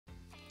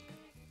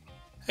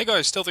Hey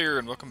guys, Stealth here,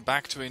 and welcome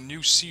back to a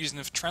new season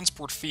of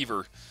Transport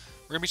Fever.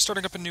 We're going to be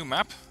starting up a new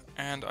map,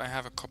 and I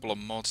have a couple of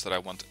mods that I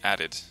want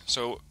added.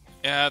 So,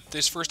 at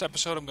this first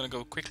episode, I'm going to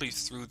go quickly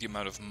through the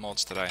amount of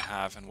mods that I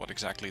have and what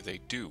exactly they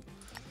do.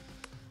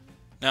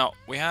 Now,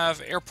 we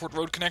have airport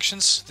road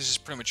connections. This is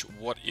pretty much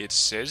what it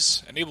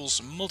says.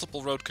 Enables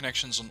multiple road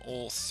connections on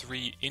all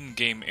three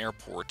in-game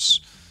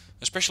airports.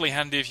 Especially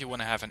handy if you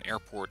want to have an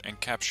airport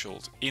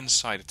encapsulated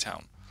inside a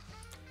town.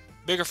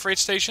 Bigger freight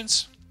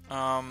stations.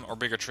 Or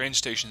bigger train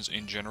stations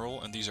in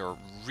general, and these are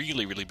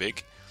really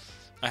big.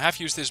 I have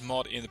used this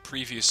mod in the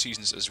previous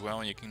seasons as well,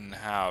 and you can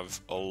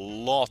have a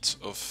lot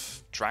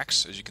of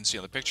tracks, as you can see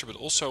on the picture, but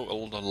also a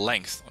lot of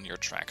length on your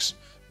tracks,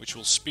 which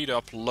will speed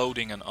up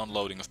loading and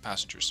unloading of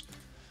passengers.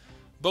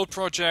 Boat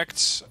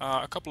projects,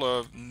 a couple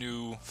of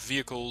new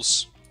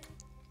vehicles.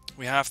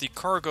 We have the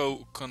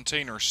cargo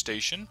container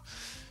station.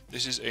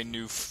 This is a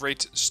new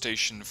freight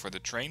station for the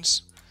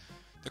trains.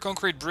 The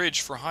concrete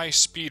bridge for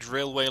high-speed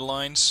railway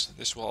lines.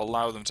 This will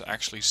allow them to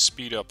actually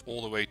speed up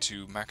all the way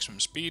to maximum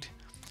speed.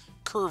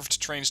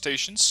 Curved train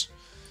stations.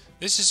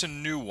 This is a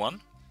new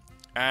one.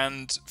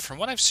 And from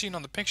what I've seen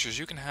on the pictures,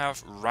 you can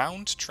have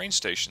round train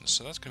stations,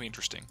 so that's going to be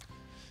interesting.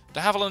 De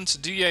Havilland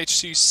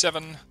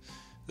DHC-7,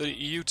 the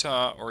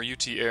Utah or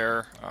UT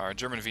Air,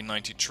 German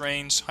V90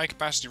 trains,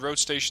 high-capacity road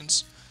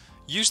stations.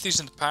 Used these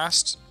in the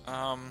past.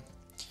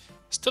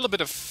 Still a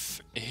bit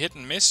of hit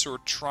and miss or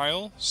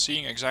trial,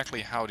 seeing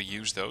exactly how to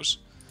use those.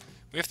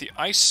 We have the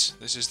ICE,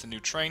 this is the new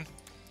train.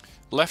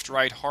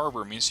 Left-right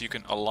harbor means you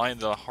can align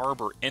the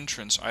harbor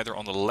entrance either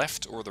on the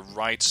left or the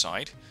right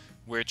side,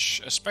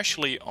 which,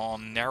 especially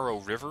on narrow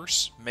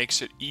rivers,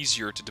 makes it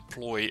easier to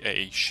deploy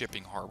a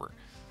shipping harbor.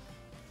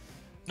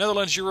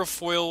 Netherlands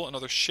Eurofoil,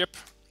 another ship.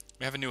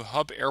 We have a new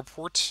hub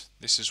airport.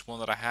 This is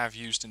one that I have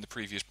used in the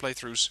previous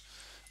playthroughs.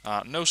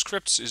 No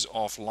scripts is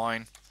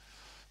offline.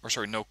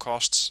 No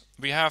costs.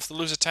 We have the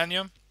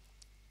Lusitania.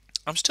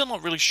 I'm still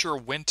not really sure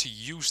when to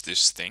use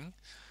this thing,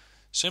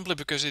 simply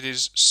because it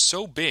is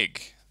so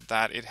big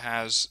that it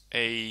has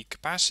a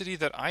capacity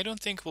that I don't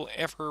think we'll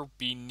ever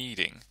be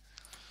needing.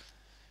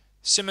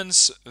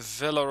 Siemens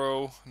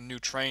Velero, new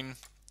train.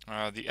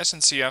 The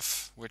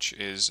SNCF, which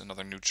is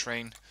another new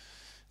train.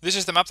 This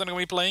is the map that I'm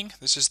going to be playing.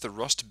 This is the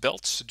Rust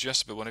Belt,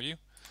 suggested by one of you.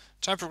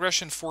 Time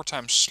progression 4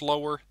 times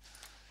slower.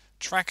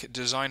 Track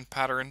design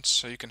patterns,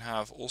 so you can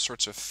have all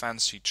sorts of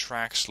fancy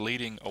tracks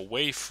leading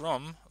away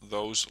from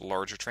those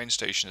larger train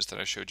stations that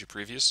I showed you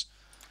previous.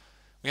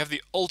 We have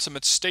the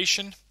ultimate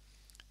station.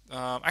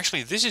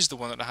 Actually, this is the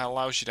one that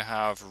allows you to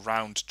have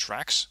round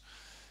tracks.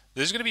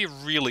 This is going to be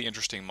a really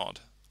interesting mod.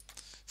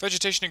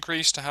 Vegetation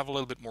increase to have a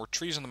little bit more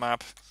trees on the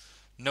map.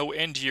 No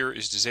end year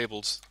is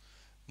disabled.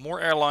 More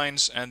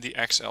airlines and the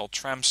XL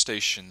tram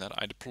station that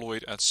I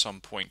deployed at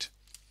some point.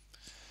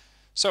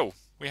 So,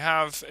 we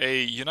have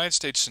a United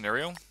States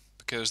scenario,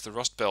 because the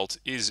Rust Belt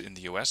is in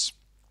the US.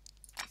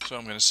 So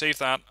I'm going to save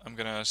that. I'm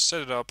going to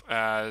set it up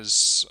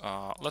as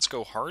let's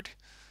go hard.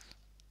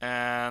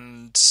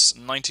 And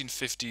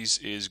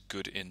 1950s is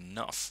good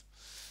enough.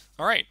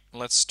 Alright,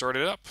 let's start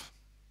it up.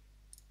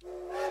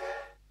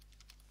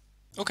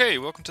 Okay,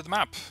 welcome to the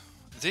map.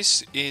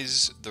 This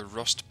is the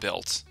Rust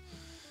Belt.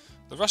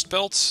 The Rust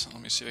Belt,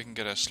 let me see if I can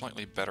get a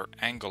slightly better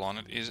angle on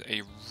it, is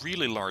a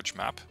really large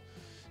map.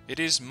 It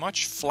is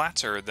much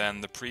flatter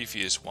than the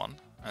previous one,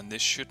 and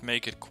this should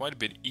make it quite a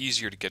bit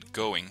easier to get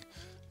going,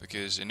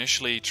 because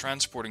initially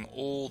transporting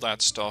all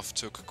that stuff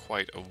took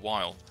quite a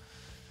while.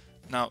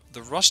 Now,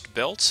 the Rust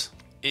Belt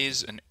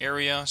is an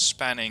area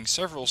spanning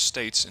several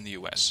states in the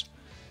US.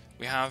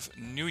 We have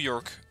New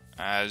York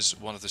as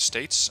one of the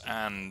states,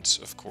 and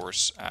of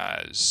course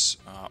as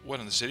one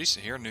of the cities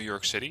here, New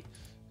York City.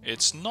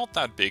 It's not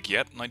that big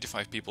yet,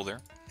 95 people there.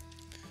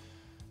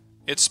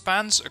 It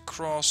spans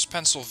across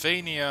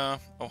Pennsylvania,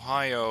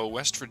 Ohio,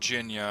 West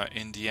Virginia,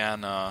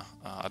 Indiana,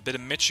 a bit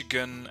of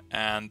Michigan,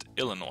 and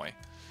Illinois.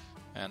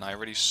 And I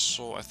already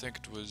saw, I think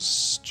it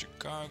was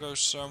Chicago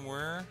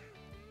somewhere.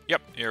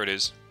 Yep, here it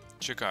is,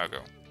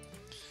 Chicago.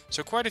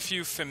 So quite a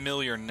few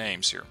familiar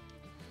names here.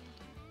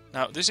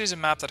 Now, this is a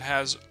map that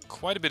has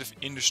quite a bit of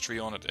industry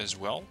on it as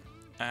well.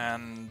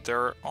 And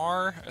there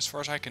are, as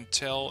far as I can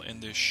tell in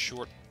this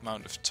short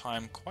amount of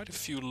time, quite a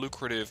few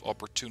lucrative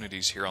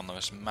opportunities here on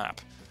this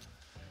map.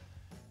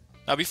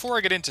 Now, before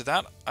I get into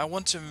that, I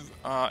want to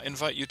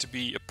invite you to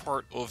be a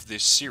part of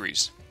this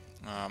series.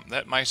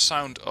 That might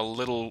sound a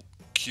little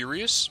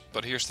curious,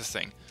 but here's the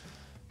thing.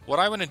 What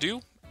I want to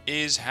do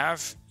is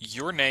have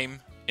your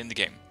name in the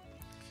game.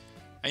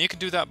 And you can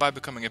do that by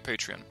becoming a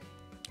Patreon,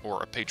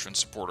 or a patron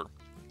supporter.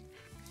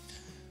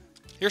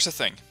 Here's the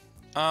thing.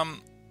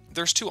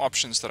 There's two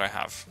options that I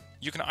have.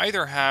 You can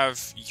either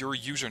have your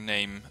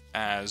username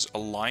as a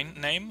line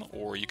name,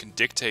 or you can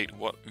dictate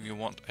what you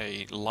want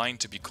a line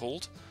to be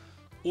called.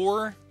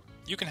 Or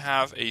you can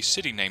have a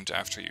city named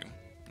after you.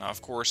 Now,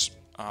 of course,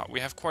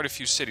 we have quite a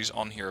few cities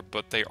on here,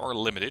 but they are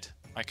limited.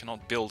 I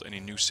cannot build any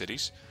new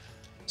cities.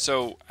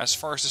 So, as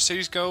far as the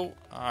cities go,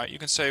 you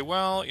can say,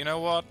 well, you know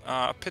what,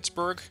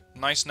 Pittsburgh,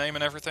 nice name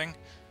and everything,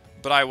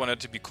 but I want it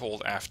to be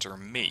called after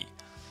me.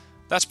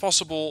 That's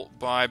possible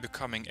by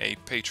becoming a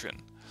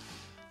patron.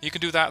 You can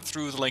do that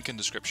through the link in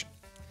the description.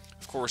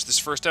 Of course, this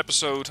first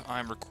episode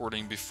I'm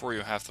recording before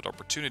you have that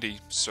opportunity,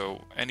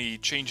 so any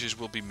changes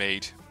will be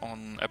made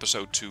on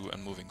episode 2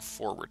 and moving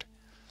forward.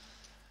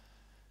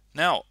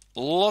 Now,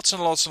 lots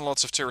and lots and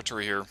lots of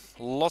territory here,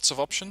 lots of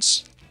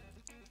options.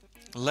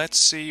 Let's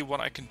see what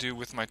I can do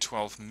with my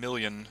 12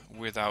 million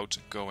without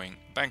going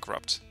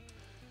bankrupt.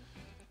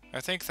 I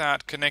think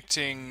that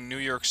connecting New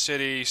York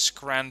City,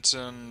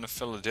 Scranton,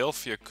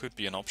 Philadelphia could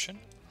be an option.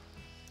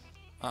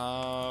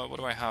 What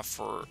do I have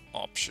for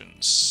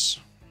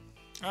options?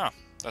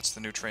 That's the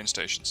new train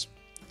stations.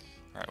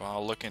 Alright, well,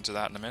 I'll look into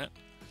that in a minute.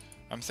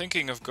 I'm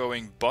thinking of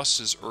going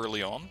buses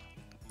early on,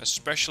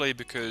 especially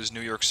because New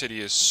York City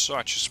is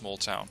such a small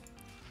town.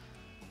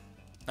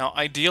 Now,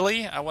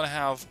 ideally, I want to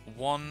have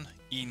one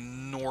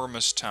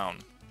enormous town.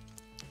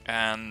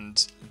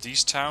 And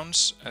these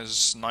towns,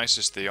 as nice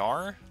as they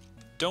are,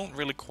 don't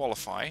really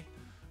qualify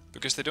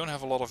because they don't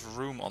have a lot of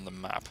room on the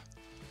map.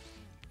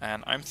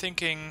 And I'm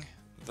thinking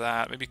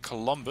that maybe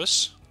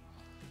Columbus,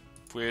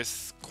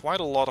 with quite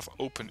a lot of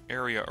open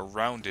area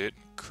around it,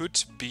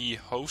 could be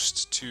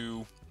host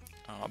to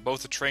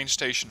both a train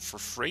station for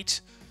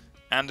freight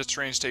and a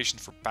train station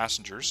for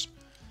passengers.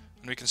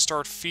 And we can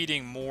start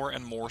feeding more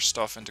and more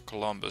stuff into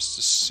Columbus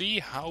to see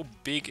how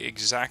big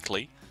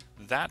exactly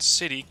that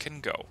city can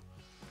go.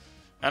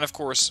 And of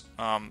course,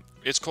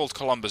 it's called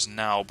Columbus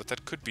now, but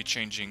that could be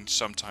changing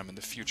sometime in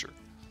the future.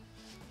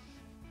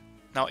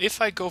 Now,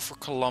 if I go for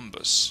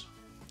Columbus,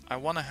 I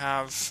want to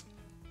have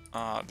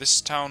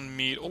this town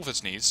meet all of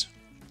its needs.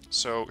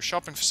 So,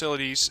 shopping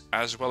facilities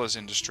as well as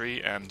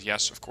industry, and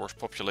yes, of course,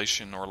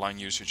 population or line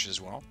usage as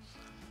well.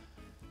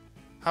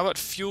 How about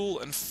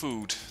fuel and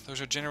food? Those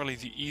are generally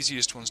the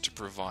easiest ones to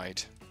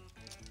provide.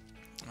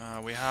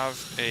 We have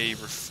a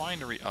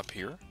refinery up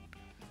here.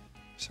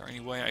 Is there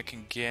any way I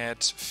can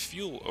get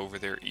fuel over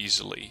there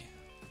easily?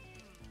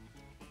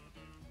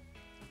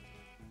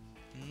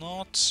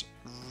 Not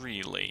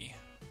really.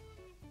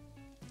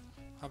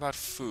 How about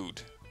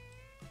food?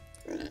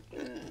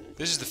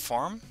 This is the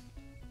farm.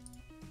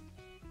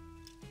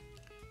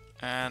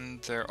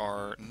 And there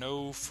are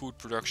no food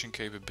production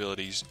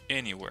capabilities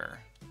anywhere.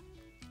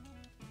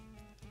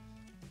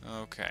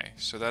 Okay,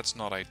 so that's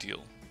not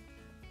ideal.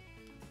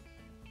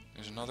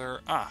 There's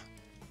another...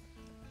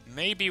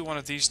 Maybe one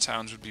of these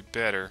towns would be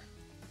better.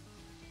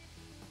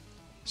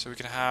 So we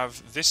can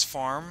have this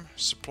farm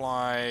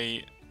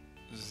supply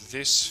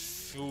this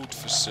food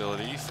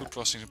facility, food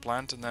processing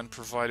plant, and then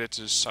provide it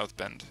to South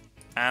Bend.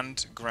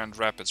 And Grand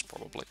Rapids,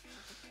 probably.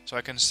 So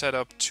I can set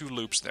up 2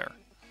 loops there.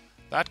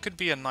 That could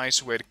be a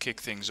nice way to kick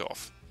things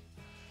off.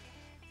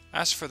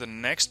 As for the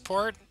next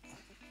part,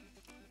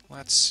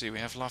 let's see, we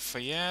have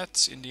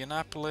Lafayette,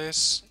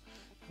 Indianapolis.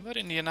 How about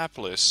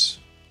Indianapolis?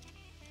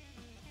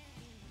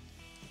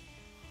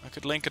 I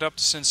could link it up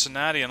to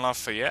Cincinnati and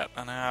Lafayette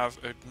and have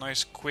a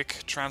nice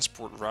quick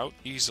transport route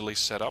easily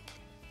set up.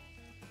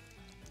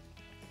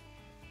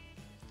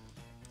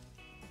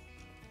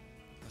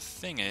 The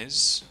thing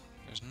is,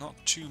 there's not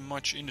too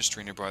much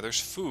industry nearby. There's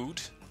food,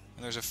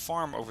 and there's a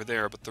farm over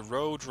there, but the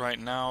road right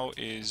now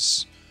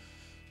is,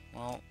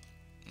 well,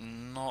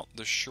 not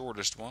the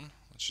shortest one.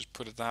 Let's just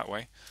put it that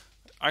way.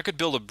 I could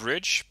build a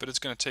bridge, but it's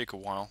going to take a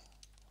while.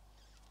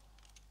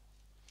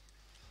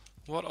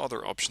 What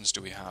other options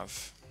do we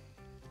have?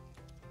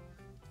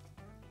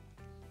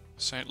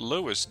 St.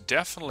 Louis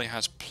definitely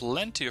has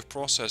plenty of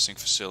processing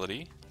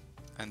facility,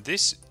 and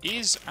this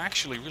is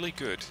actually really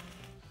good.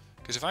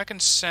 Because if I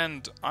can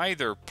send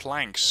either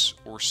planks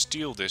or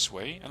steel this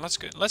way, and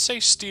let's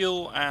say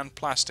steel and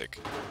plastic,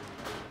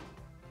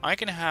 I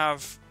can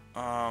have...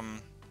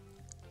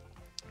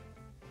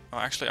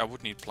 actually, I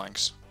would need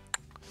planks.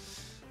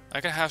 I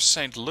can have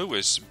St.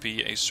 Louis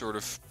be a sort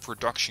of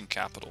production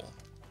capital,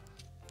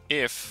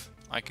 if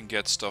I can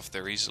get stuff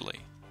there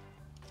easily.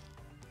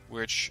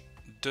 Which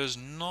does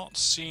not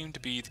seem to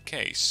be the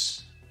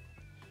case.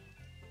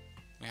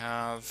 We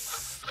have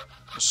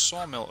a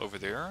sawmill over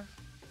there.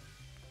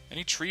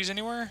 Any trees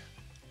anywhere?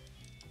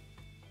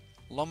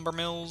 Lumber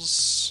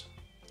mills?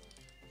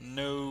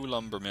 No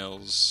lumber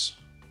mills.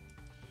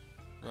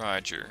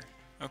 Roger.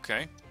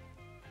 Okay.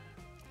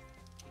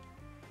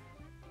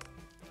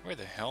 Where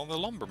the hell are the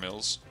lumber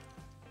mills?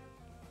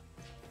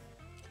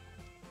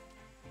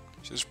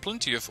 So there's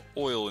plenty of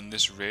oil in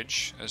this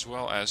ridge, as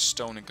well as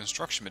stone and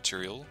construction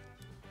material.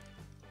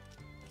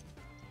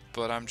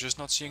 But I'm just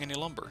not seeing any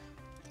lumber.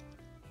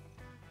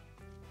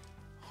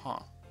 Huh.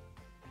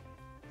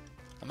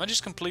 Am I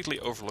just completely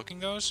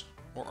overlooking those?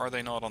 Or are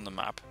they not on the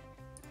map?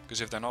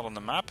 Because if they're not on the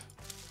map,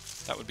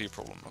 that would be a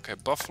problem. Okay,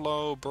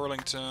 Buffalo,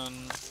 Burlington,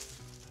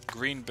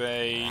 Green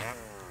Bay,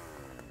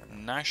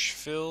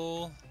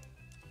 Nashville.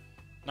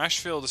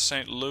 Nashville to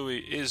St. Louis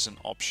is an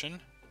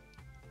option.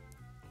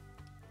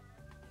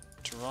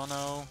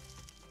 Toronto,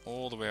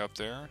 all the way up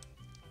there.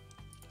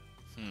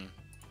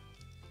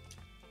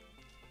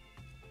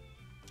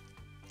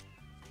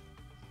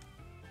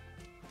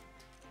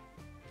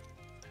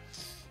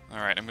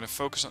 Alright, I'm going to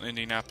focus on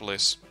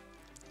Indianapolis.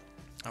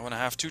 I want to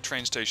have 2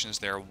 train stations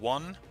there.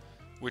 One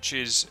which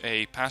is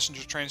a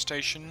passenger train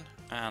station,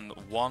 and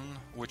one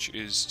which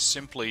is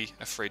simply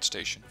a freight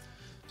station.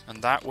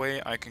 And that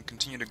way I can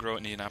continue to grow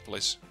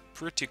Indianapolis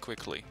pretty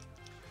quickly.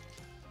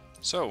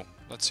 So,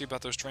 let's see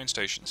about those train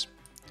stations.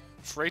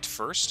 Freight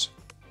first.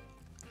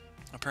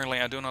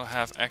 Apparently I do not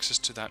have access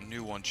to that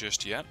new one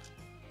just yet.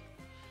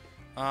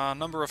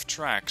 Number of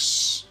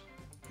tracks.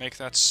 Make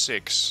that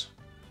 6.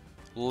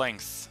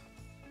 Length.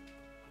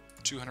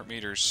 200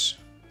 meters.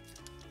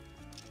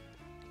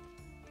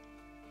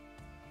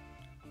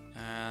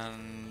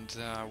 And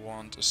I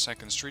want a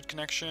second street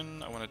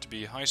connection. I want it to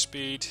be high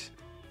speed.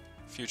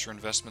 Future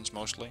investments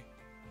mostly.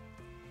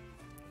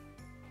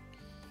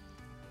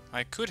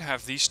 I could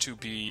have these two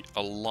be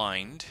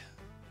aligned.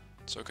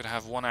 So I could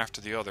have one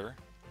after the other.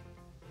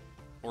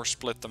 Or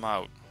split them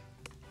out.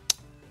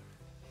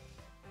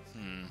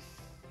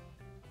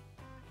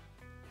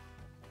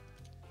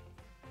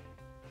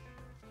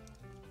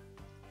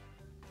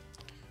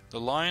 The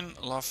line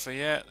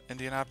Lafayette,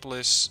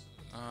 Indianapolis,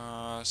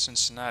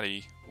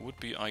 Cincinnati would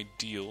be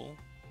ideal.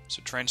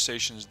 So train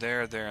stations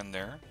there, there, and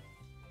there.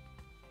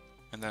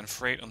 And then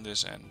freight on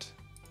this end.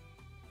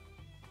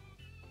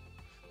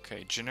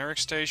 Okay, generic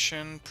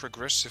station,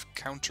 progressive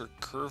counter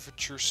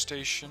curvature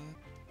station.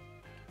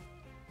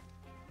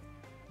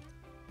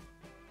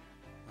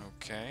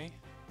 Okay.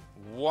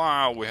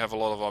 Wow, we have a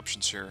lot of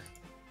options here.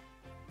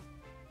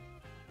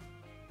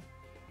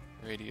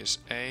 Radius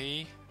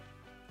A.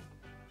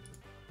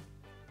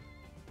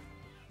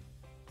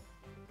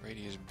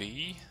 Radius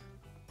B.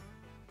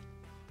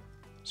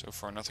 So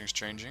far nothing's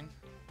changing.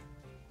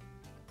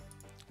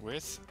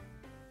 Width.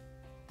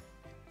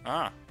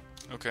 Ah,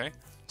 okay.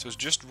 So it's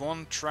just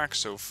one track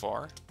so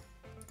far.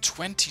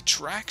 20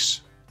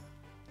 tracks?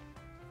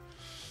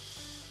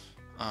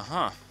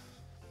 Uh-huh.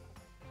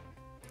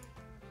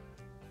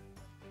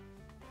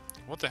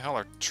 What the hell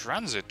are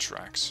transit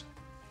tracks?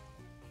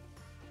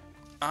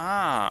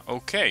 Ah,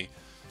 okay.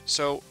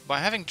 So by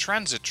having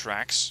transit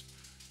tracks,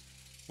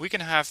 we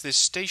can have this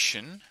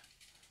station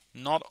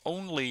not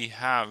only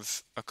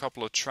have a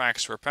couple of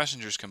tracks where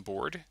passengers can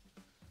board,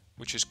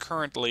 which is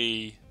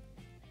currently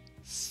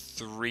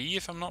 3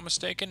 if I'm not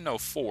mistaken, no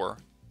 4.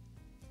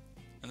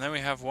 And then we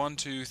have 1,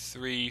 2,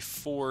 3,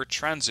 4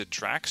 transit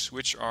tracks,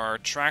 which are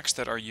tracks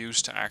that are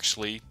used to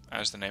actually,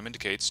 as the name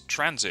indicates,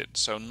 transit.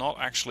 So not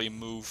actually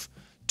move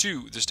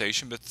to the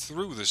station, but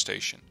through the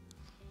station.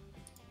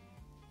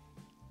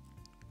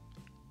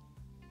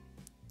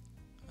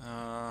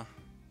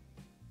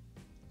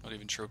 Not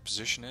even sure what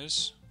position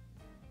is.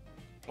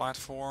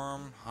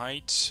 Platform,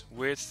 height,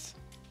 width,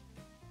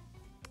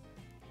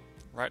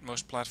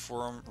 rightmost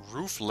platform,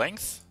 roof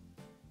length.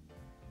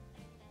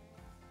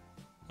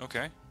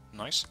 Okay,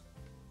 nice.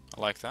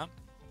 I like that.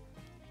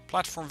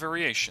 Platform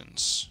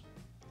variations.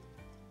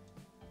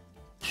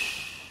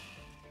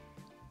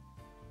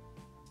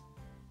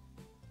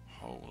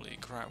 Holy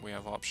crap, we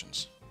have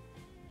options.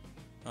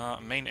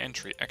 Main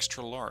entry,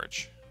 extra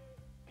large.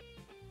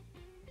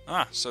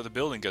 Ah, so the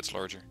building gets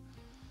larger.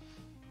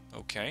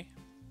 Okay.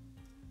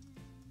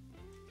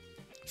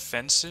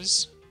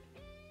 Fences.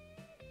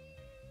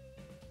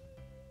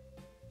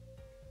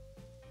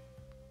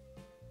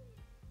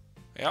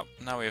 Yep,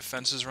 now we have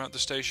fences around the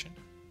station.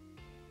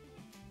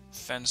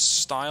 Fence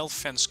style,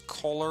 fence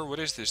color. What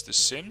is this, The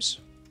Sims?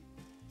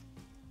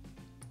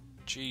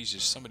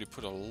 Jesus, somebody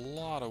put a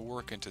lot of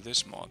work into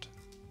this mod.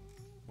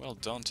 Well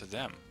done to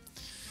them.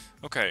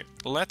 Okay,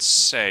 let's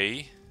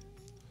say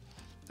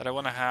that I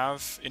want to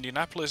have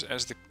Indianapolis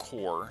as the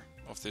core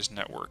of this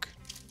network.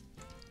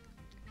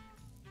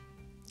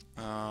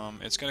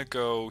 It's going to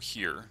go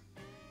here.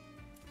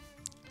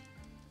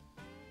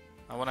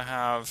 I want to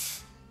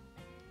have,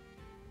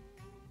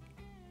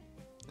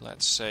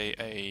 let's say,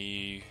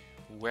 a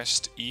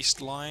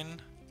west-east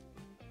line.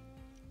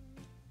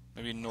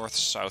 Maybe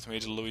north-south, maybe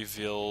to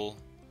Louisville,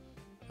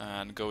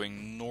 and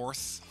going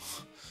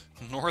north,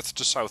 north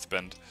to South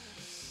Bend.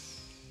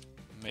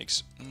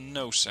 Makes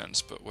no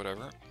sense, but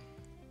whatever.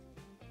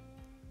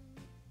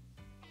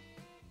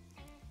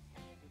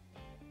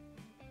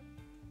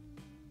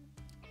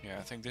 Yeah,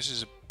 I think this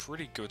is a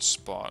pretty good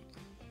spot.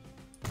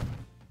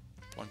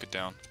 Plunk it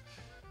down.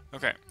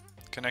 Okay,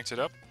 connect it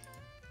up.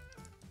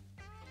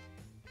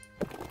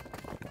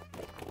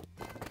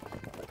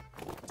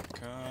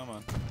 Come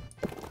on.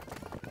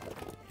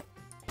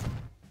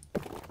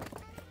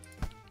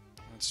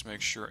 Let's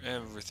make sure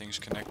everything's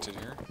connected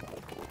here.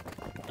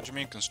 What do you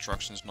mean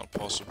construction's not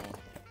possible?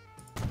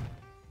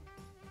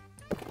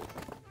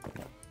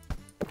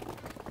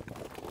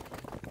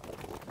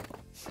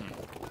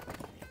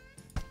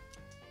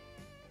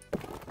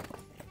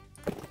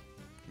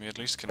 Can we at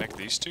least connect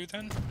these two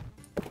then?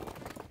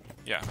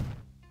 Yeah.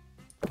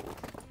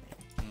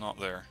 Not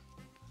there.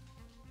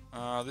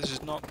 This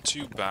is not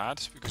too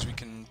bad, because we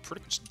can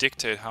pretty much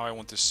dictate how I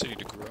want this city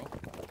to grow.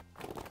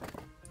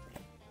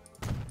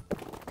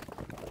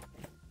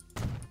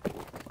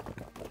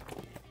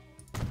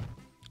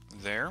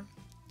 There.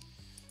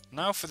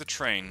 Now for the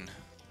train.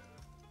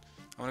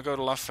 I'm gonna go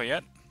to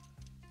Lafayette,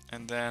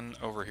 and then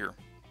over here.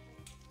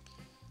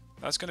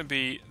 That's going to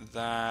be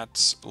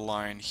that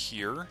line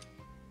here.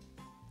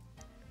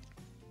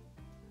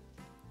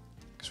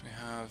 Because we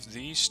have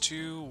these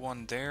two,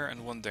 one there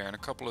and one there, and a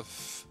couple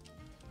of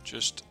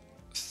just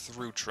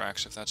through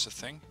tracks, if that's a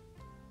thing.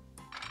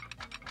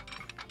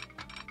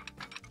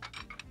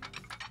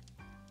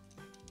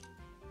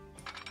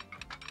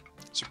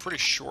 It's a pretty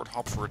short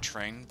hop for a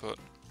train, but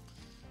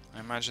I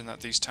imagine that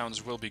these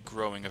towns will be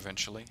growing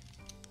eventually.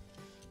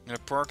 I'm going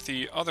to park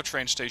the other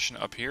train station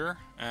up here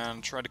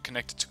and try to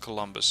connect it to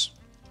Columbus.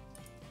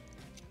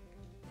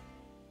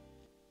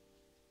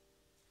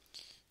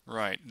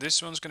 Right,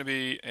 this one's going to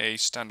be a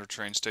standard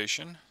train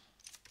station.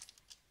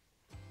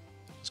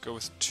 Let's go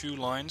with 2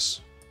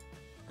 lines,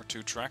 or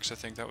 2 tracks, I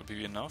think that would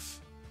be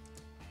enough.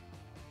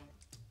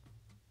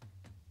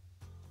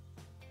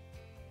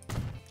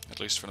 At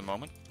least for the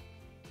moment.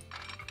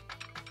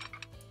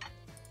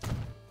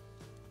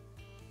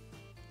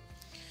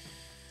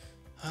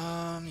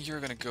 You're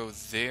gonna go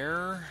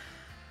there,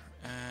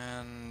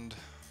 and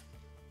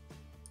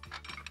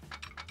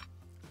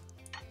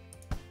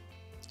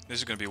this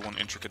is gonna be one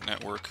intricate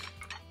network.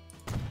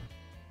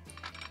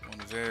 One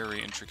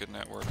very intricate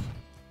network.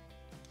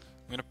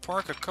 I'm gonna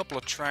park a couple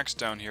of tracks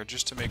down here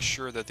just to make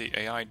sure that the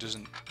AI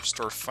doesn't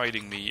start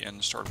fighting me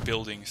and start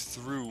building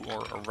through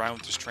or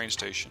around this train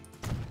station.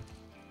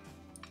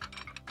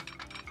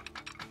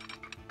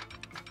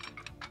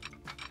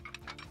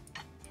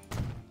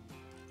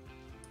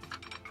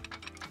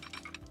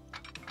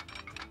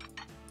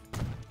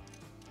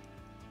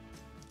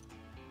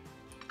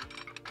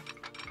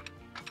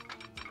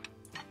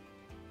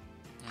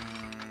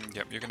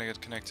 Yep, you're gonna get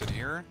connected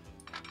here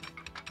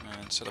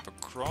and set up a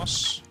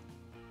cross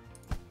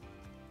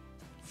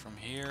from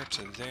here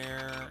to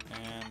there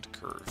and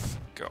curve.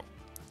 Go.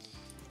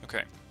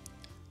 Okay.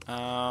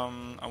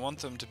 I want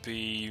them to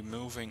be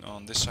moving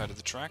on this side of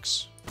the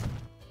tracks.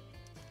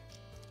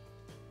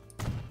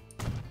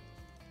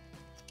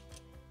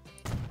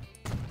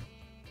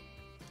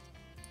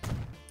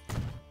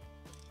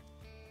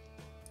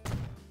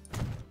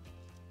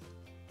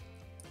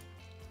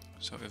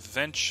 So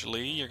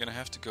eventually you're going to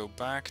have to go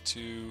back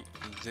to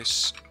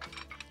this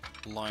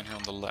line here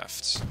on the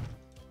left.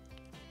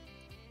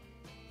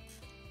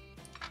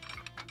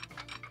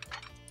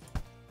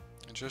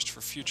 And just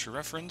for future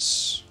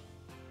reference,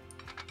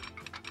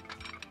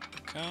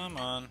 come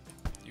on,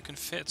 you can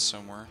fit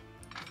somewhere.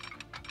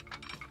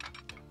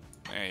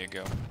 There you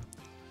go.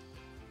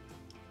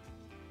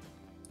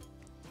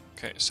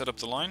 Okay, set up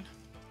the line.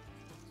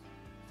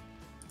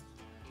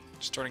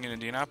 Starting in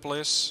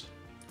Indianapolis.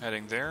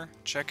 Heading there,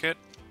 check it.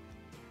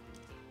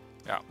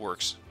 Yeah, it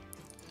works.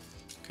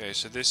 Okay,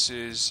 so this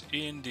is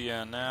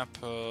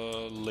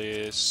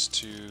Indianapolis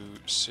to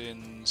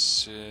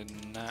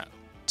Cincinnati,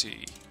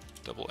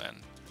 double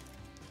N.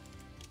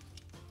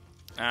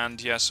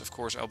 And yes, of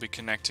course, I'll be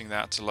connecting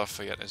that to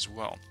Lafayette as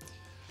well.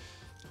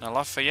 Now,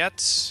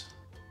 Lafayette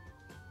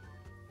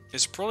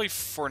is probably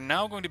for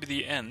now going to be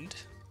the end,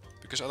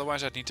 because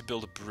otherwise I'd need to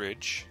build a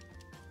bridge,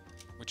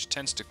 which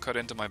tends to cut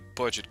into my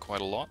budget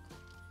quite a lot.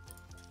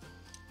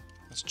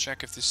 Let's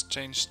check if this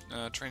train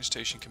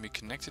station can be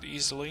connected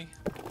easily.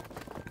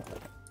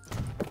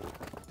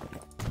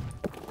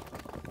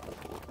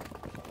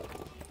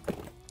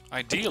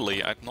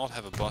 Ideally, I'd not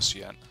have a bus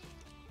yet.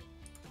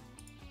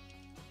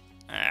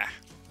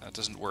 That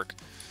doesn't work.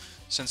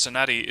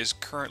 Cincinnati is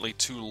currently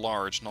too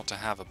large not to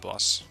have a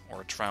bus or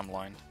a tram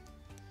line.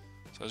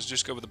 So let's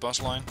just go with the bus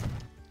line.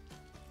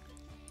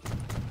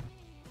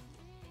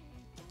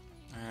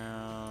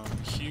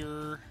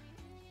 Here...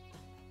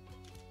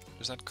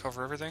 Does that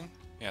cover everything?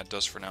 Yeah, it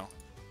does for now.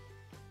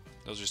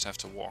 They'll just have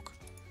to walk.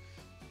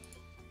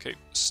 Okay,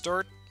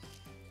 start.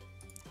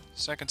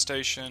 Second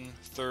station,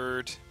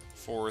 third,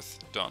 fourth,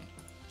 done.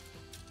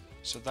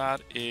 So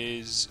that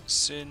is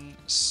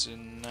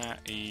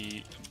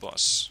Cincinnati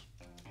bus.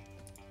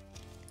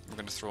 We're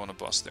going to throw in a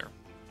bus there.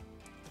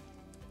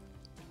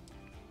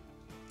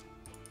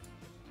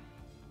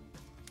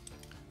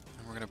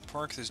 And we're going to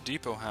park this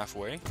depot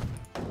halfway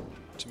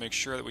to make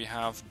sure that we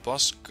have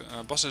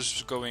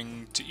buses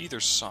going to either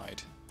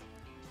side.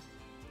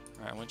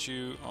 Alright, I want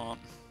you on...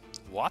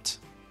 What?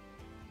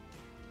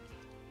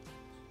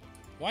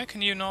 Why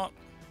can you not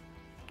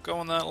go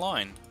on that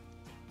line?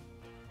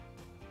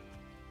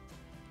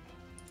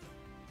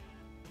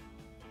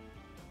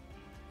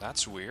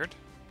 That's weird.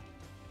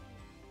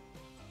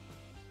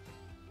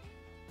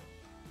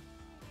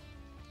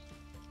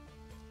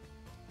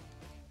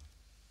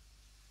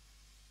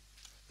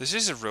 This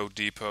is a road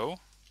depot.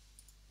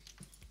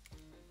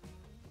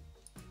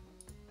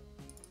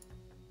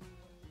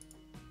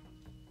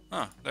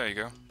 Ah, there you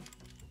go.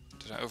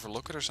 Did I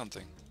overlook it or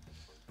something?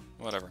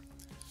 Whatever.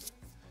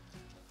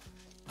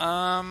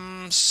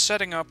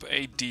 Setting up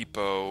a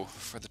depot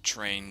for the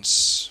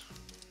trains.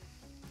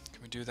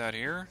 Can we do that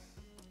here?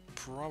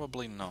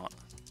 Probably not.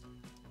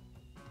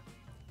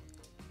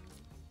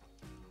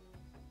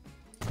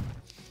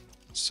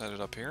 Set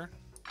it up here.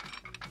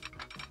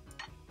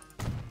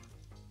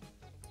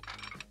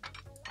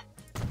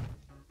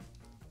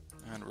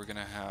 And we're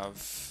gonna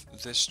have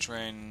this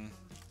train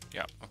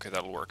Yeah, okay,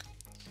 that'll work.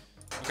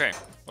 Okay,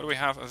 what do we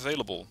have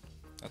available?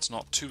 That's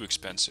not too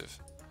expensive.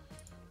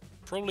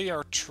 Probably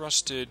our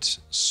trusted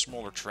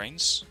smaller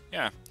trains.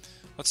 Yeah,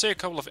 let's say a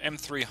couple of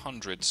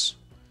M300s.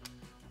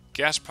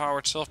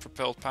 Gas-powered,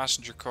 self-propelled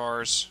passenger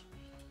cars.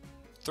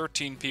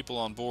 13 people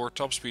on board,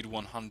 top speed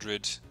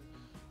 100.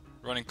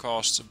 Running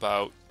costs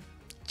about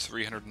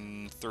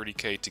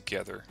 330k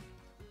together.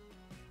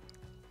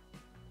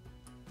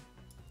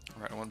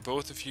 Alright, I want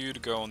both of you to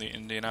go on the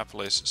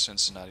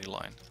Indianapolis-Cincinnati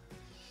line.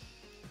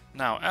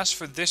 Now, as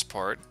for this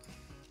part,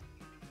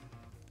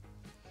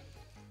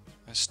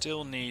 I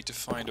still need to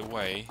find a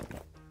way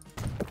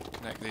to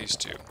connect these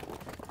two.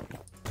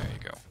 There you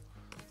go.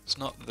 It's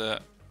not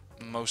the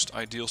most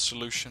ideal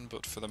solution,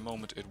 but for the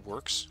moment it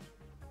works.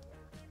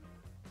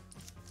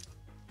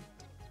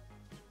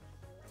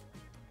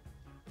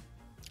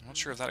 I'm not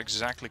sure if that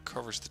exactly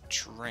covers the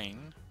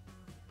train.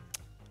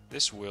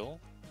 This will.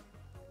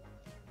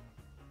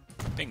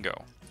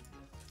 Bingo.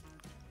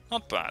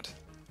 Not bad.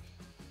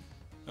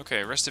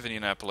 Okay, rest of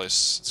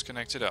Indianapolis. Let's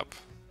connect it up.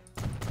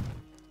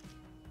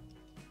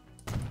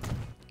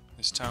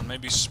 This town may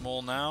be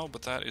small now,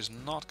 but that is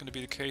not going to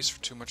be the case for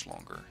too much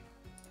longer.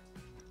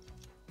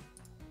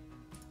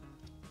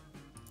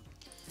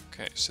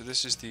 Okay, so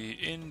this is the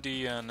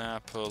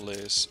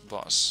Indianapolis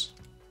bus.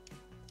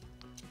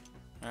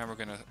 And we're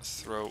going to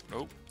throw...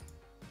 Oh,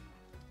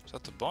 is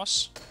that the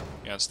bus?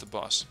 Yeah, it's the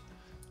bus.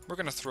 We're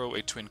going to throw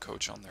a twin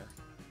coach on there.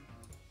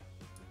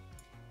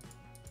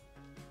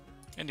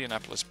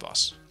 Indianapolis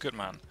bus. Good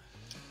man.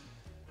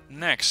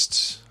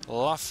 Next,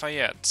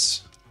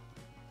 Lafayette.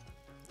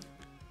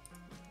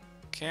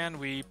 Can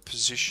we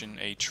position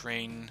a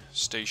train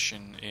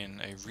station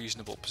in a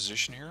reasonable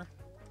position here?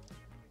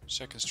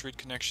 Second street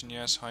connection,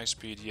 yes. High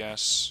speed,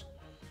 yes.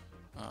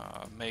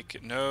 Make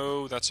it...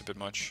 No, that's a bit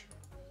much.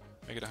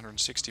 Make it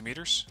 160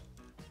 meters.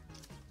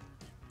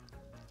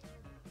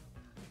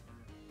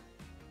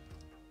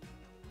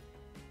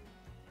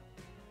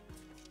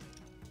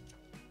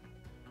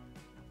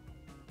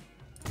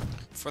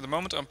 For the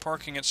moment I'm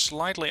parking it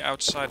slightly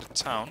outside of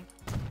town,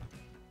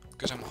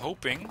 because I'm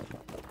hoping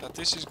that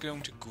this is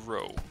going to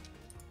grow.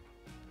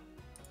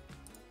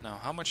 Now,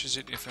 how much is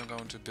it if I'm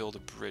going to build a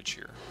bridge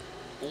here?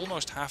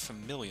 Almost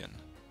 500,000.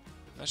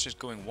 That's just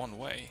going one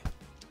way.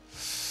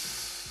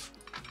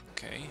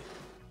 Okay.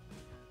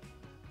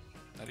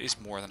 That is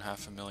more than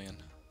 500,000.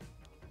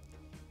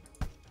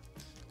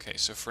 Okay,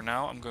 so for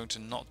now I'm going to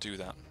not do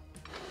that.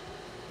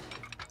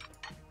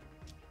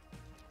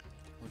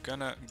 We're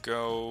gonna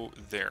go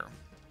there.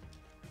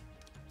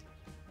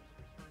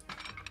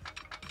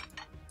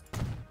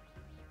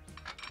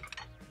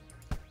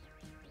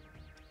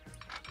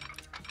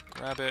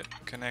 Grab it,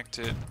 connect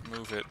it,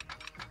 move it.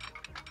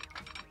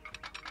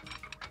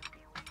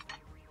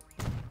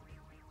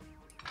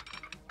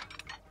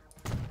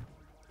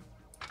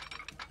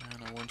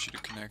 And I want you to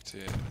connect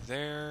it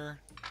there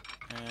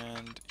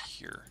and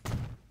here.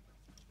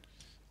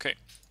 Okay,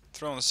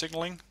 throw on the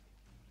signaling.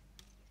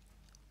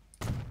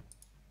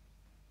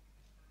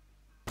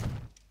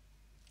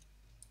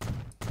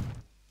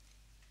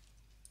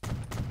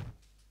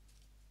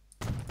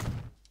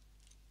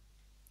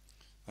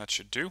 That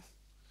should do.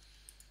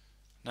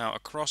 Now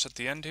across at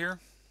the end here.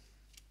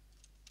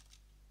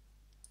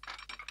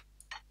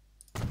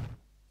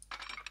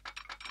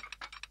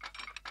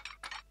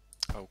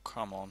 Oh,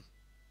 come on.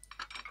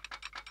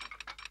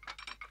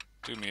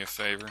 Do me a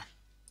favor.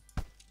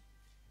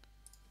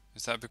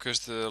 Is that because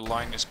the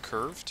line is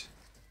curved?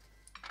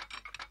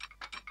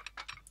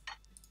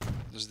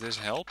 Does this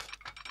help?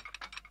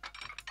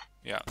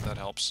 Yeah, that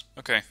helps.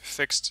 Okay,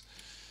 fixed.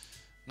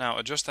 Now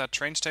adjust that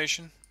train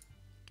station,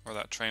 or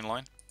that train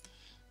line.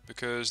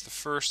 Because the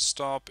first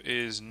stop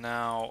is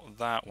now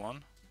that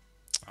one.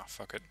 Ah,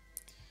 fuck it.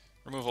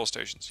 Remove all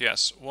stations.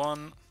 Yes.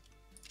 1,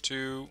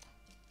 2,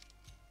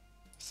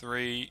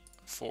 3,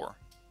 4.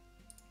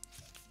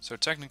 So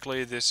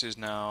technically this is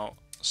now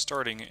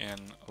starting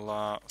in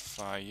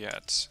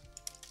Lafayette.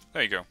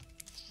 There you go.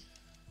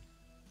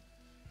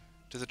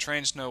 Do the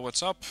trains know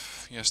what's up?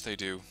 Yes, they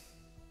do.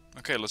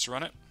 Okay, let's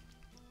run it.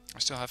 I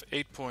still have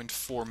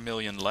 8.4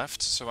 million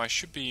left, so I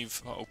should be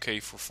okay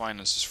for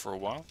finances for a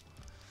while.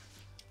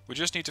 We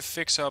just need to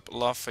fix up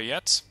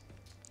Lafayette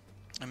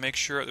and make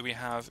sure that we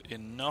have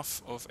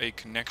enough of a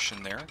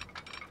connection there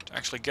to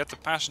actually get the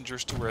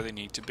passengers to where they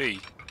need to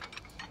be.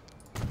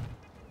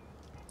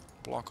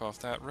 Block off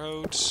that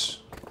road.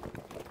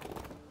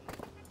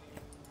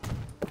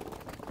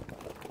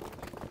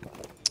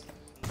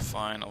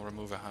 Fine, I'll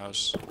remove a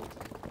house.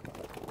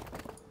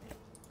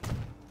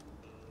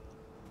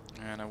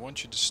 And I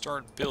want you to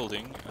start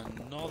building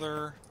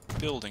another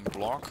building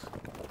block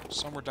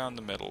somewhere down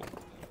the middle.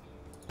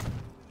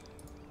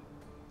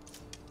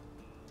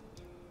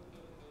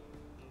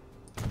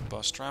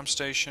 Bus tram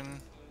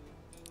station,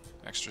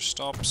 extra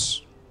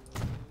stops.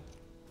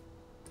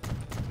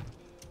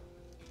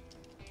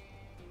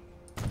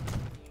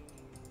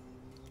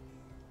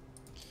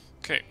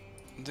 Okay,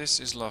 this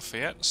is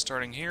Lafayette,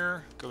 starting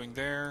here, going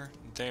there,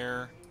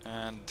 there,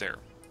 and there.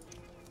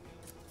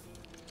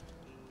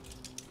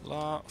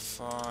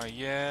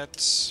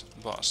 Lafayette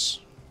bus.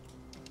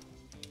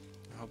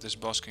 I hope this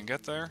bus can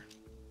get there.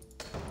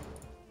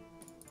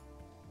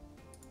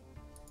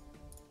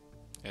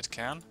 It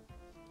can.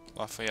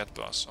 Lafayette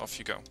bus. Off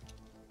you go.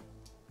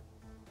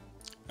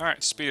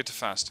 Alright, speed it to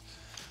fast.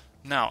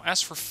 Now,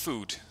 as for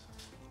food.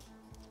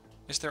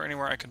 Is there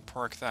anywhere I can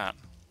park that?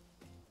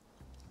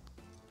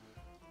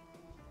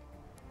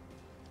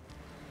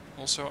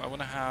 Also, I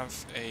want to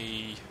have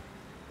a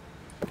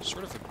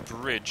sort of a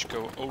bridge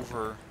go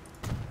over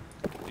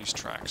these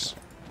tracks.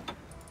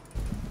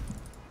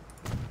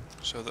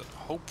 So that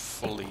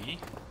hopefully...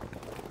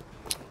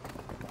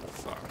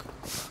 Fuck.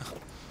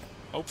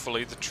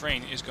 Hopefully the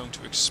train is going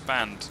to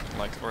expand,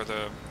 like, or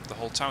the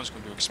whole town is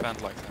going to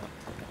expand like that.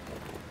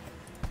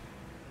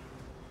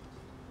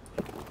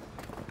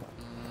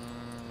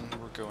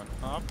 We're going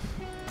up.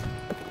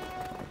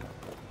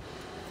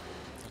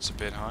 That's a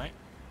bit high.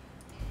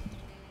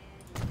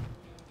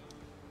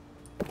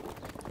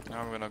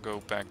 Now I'm gonna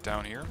go back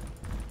down here.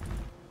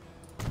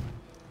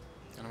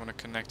 And I'm gonna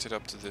connect it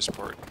up to this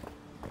part.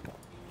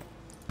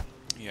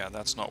 Yeah,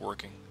 that's not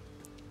working.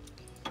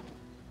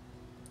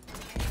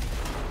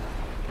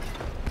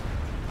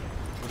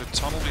 Would a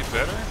tunnel be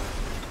better?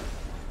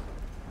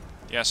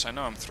 Yes, I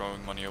know I'm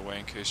throwing money away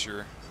in case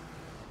you're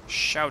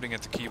shouting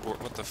at the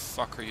keyboard. What the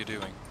fuck are you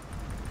doing?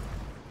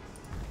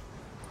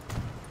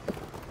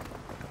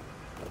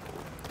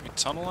 Can we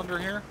tunnel under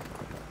here?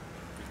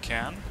 We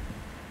can.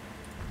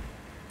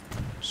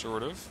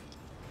 Sort of.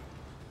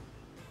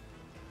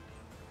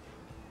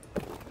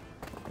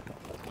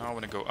 Now I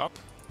want to go up.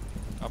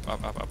 Up,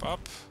 up, up, up,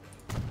 up.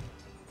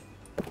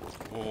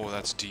 Oh,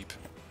 that's deep.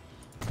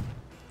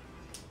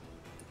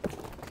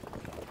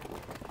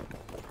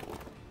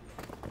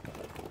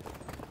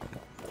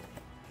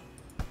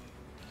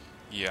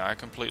 Yeah, I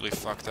completely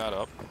fucked that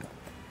up.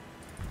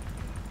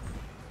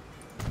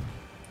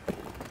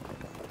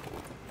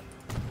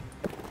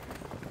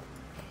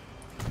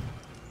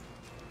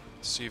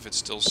 See if it's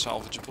still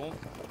salvageable.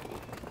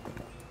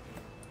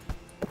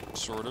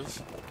 Sort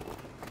of.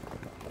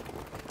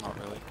 Not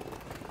really.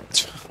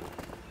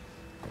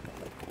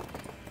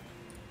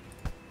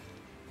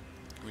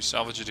 Can we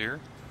salvage it here?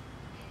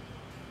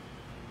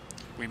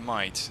 We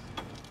might.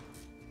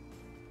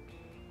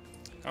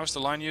 How's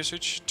the line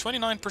usage?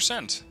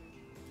 29%.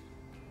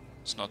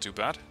 It's not too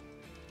bad.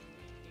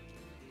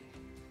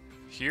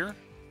 Here?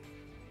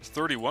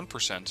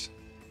 31%.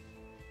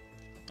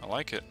 I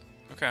like it.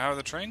 Okay, how are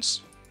the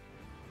trains?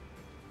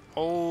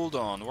 Hold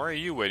on, why are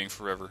you waiting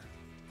forever?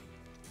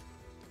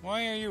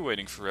 Why are you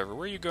waiting forever?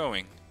 Where are you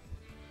going?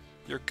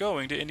 You're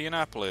going to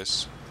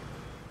Indianapolis.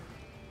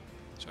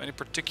 So any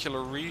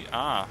particular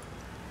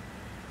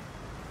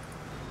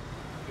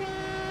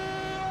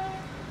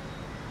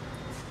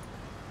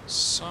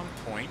Some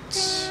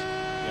point...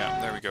 Yeah,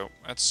 there we go.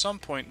 At some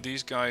point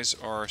these guys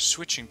are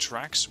switching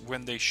tracks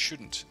when they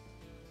shouldn't.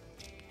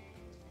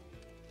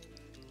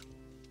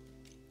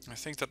 I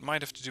think that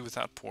might have to do with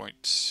that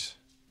point.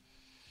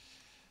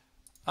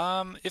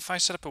 If I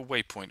set up a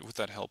waypoint, would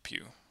that help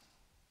you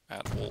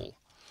at all?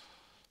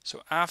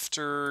 So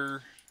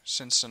after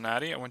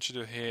Cincinnati, I want you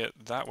to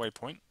hit that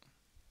waypoint.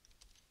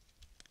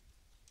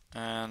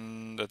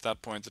 And at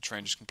that point, the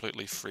train just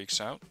completely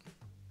freaks out.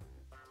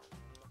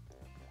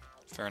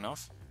 Fair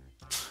enough.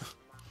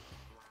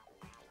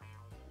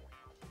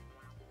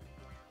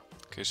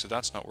 Okay, so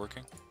that's not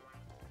working.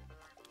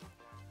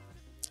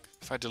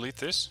 If I delete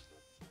this,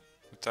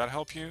 would that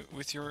help you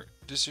with your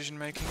decision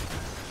making?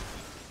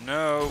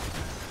 No!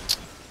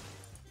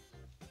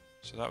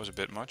 So that was a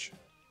bit much.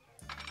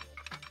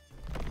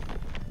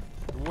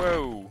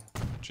 Whoa!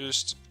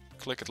 Just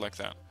click it like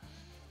that.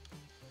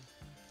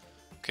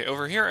 Okay,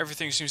 over here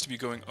everything seems to be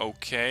going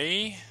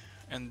okay.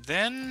 And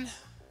then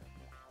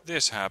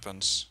this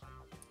happens.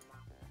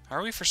 How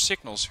are we for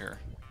signals here?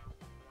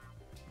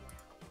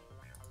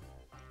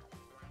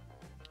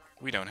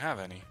 We don't have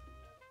any.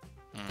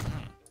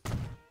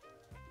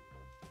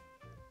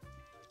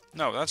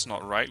 No, that's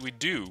not right. We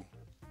do.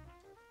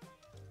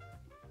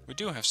 We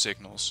do have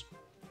signals.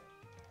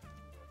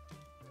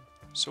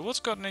 So what's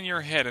gotten in your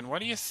head, and why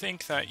do you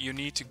think that you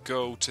need to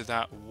go to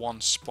that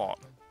one spot?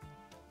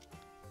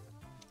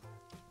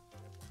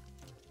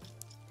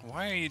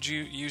 Why are you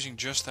using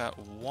just that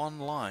one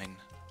line?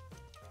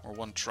 Or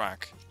one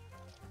track?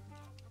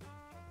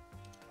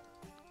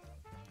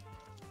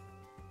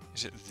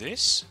 Is it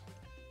this?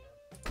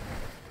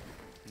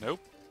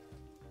 Nope.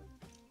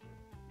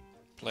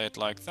 Play it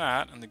like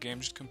that, and the game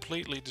just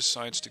completely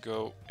decides to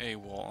go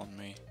AWOL on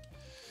me.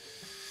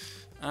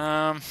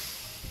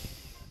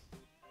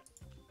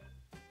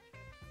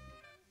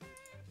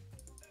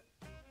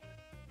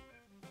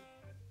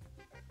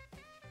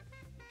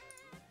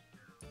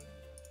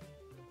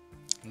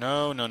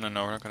 No, we're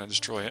not going to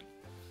destroy it.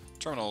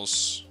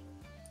 Terminals.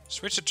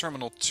 Switch to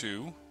Terminal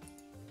 2.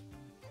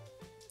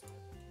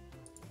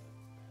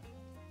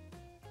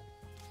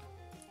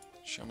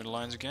 Show me the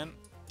lines again.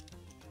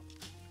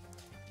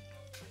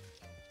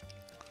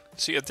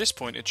 See, at this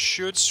point, it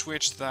should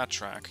switch to that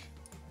track.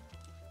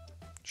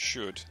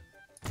 Should.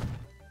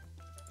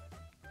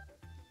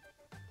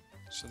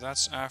 So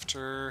that's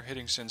after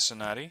hitting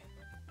Cincinnati.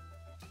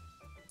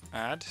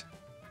 Add.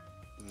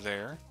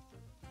 There.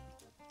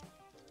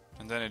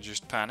 And then it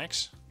just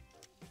panics.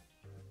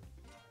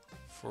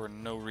 For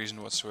no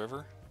reason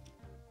whatsoever.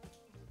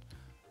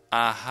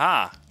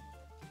 Aha!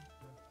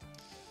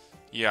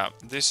 Yeah,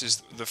 this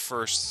is the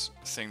first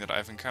thing that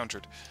I've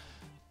encountered.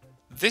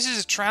 This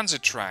is a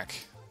transit track.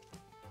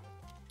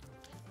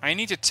 I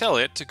need to tell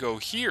it to go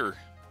here.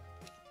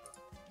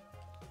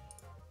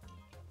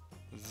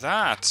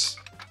 That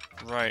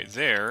right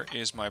there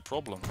is my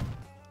problem.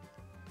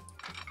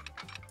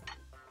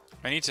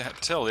 I need to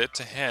tell it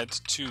to head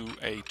to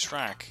a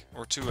track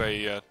or to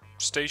a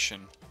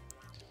station.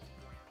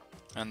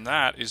 And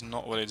that is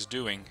not what it's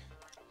doing.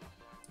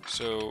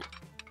 So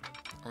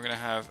we're going to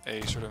have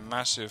a sort of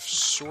massive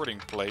sorting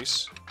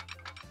place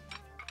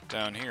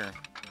down here.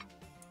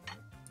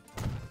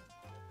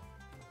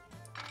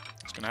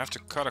 It's going to have to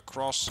cut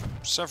across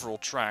several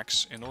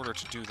tracks in order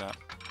to do that.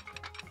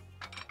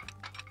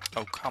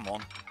 Oh, come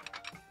on.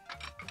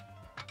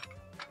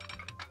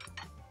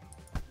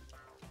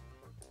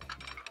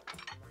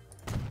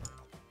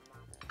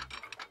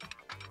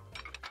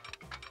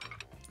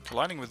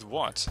 Colliding with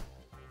what?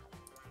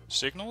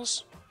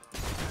 Signals?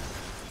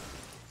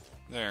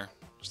 There.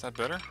 Is that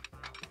better?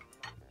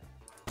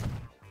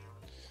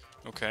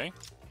 Okay.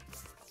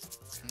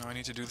 Now I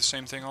need to do the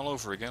same thing all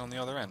over again on the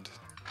other end.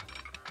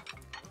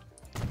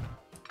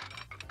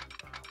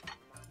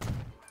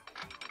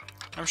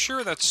 I'm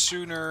sure that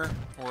sooner,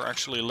 or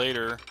actually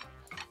later,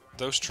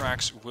 those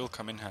tracks will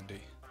come in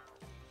handy.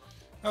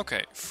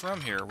 Okay,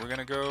 from here we're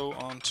gonna go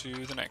on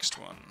to the next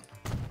one.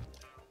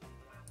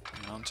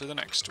 And on to the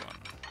next one.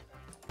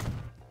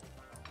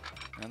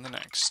 And the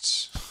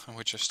next,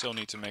 which I still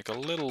need to make a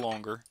little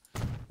longer,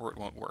 or it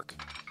won't work.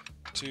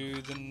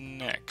 To the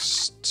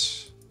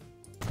next.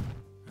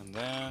 And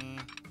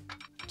then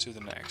to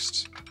the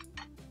next.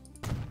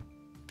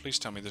 Please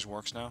tell me this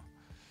works now.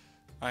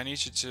 I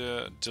need you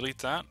to delete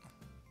that.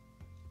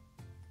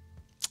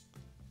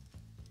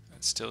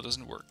 It still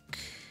doesn't work.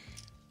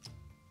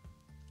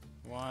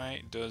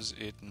 Why does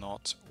it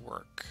not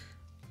work?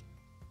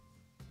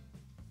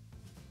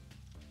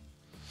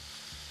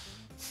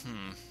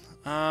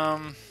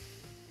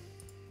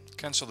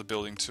 Cancel the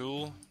building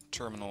tool.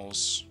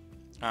 Terminals.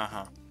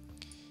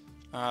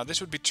 This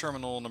would be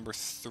terminal number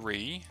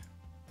 3.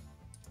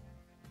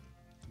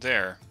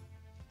 There.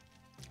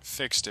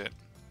 Fixed it.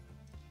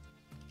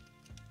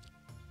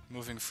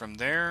 Moving from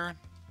there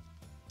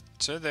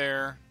to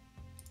there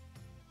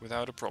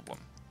without a problem.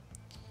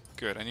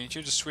 Good. I need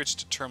you to switch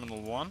to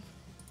terminal 1.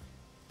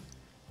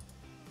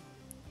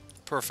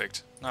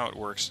 Perfect. Now it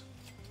works.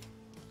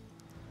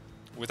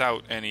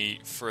 Without any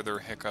further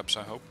hiccups,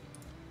 I hope.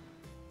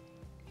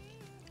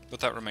 But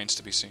that remains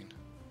to be seen.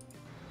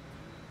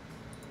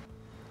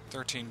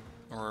 13,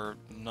 or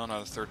none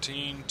out of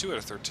 13, 2 out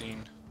of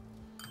 13.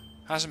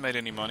 Hasn't made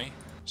any money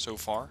so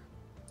far.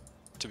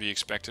 To be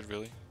expected,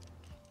 really.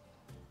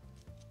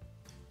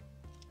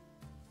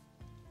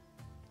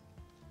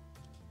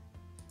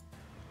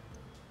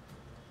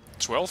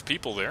 $12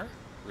 people there?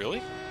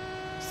 Really?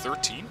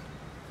 13?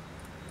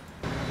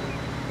 I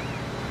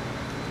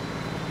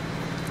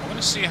want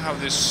to see how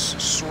this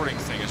sorting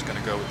thing is going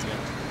to go at the end.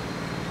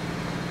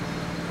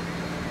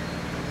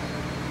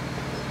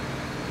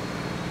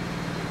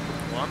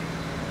 One,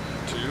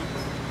 2,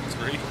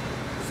 3,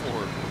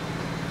 4.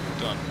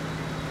 Done.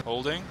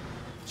 Holding,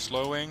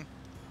 slowing,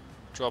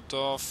 dropped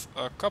off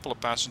a couple of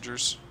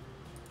passengers.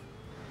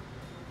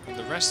 And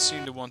the rest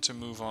seem to want to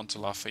move on to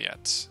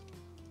Lafayette.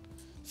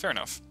 Fair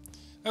enough.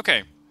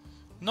 Okay,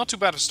 not too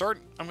bad a start.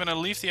 I'm going to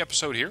leave the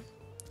episode here.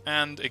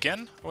 And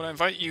again, I want to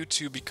invite you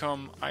to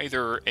become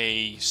either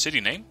a city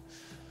name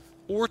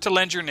or to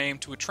lend your name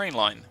to a train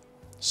line.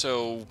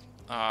 So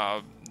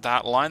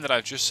that line that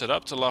I've just set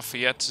up to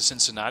Lafayette to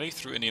Cincinnati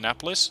through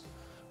Indianapolis,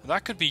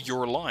 that could be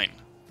your line.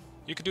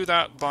 You can do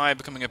that by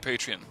becoming a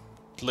Patreon.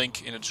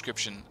 Link in the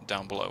description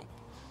down below.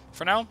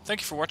 For now,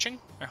 thank you for watching.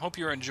 I hope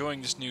you're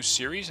enjoying this new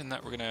series and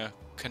that we're going to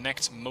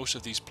connect most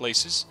of these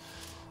places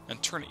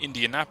and turn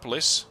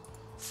Indianapolis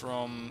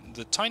from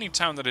the tiny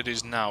town that it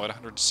is now at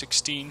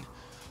 116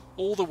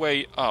 all the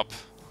way up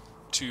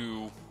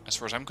to, as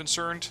far as I'm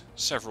concerned,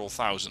 several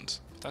thousand.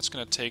 That's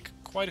going to take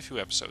quite a few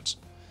episodes.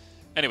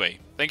 Anyway,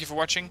 thank you for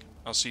watching.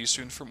 I'll see you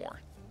soon for more.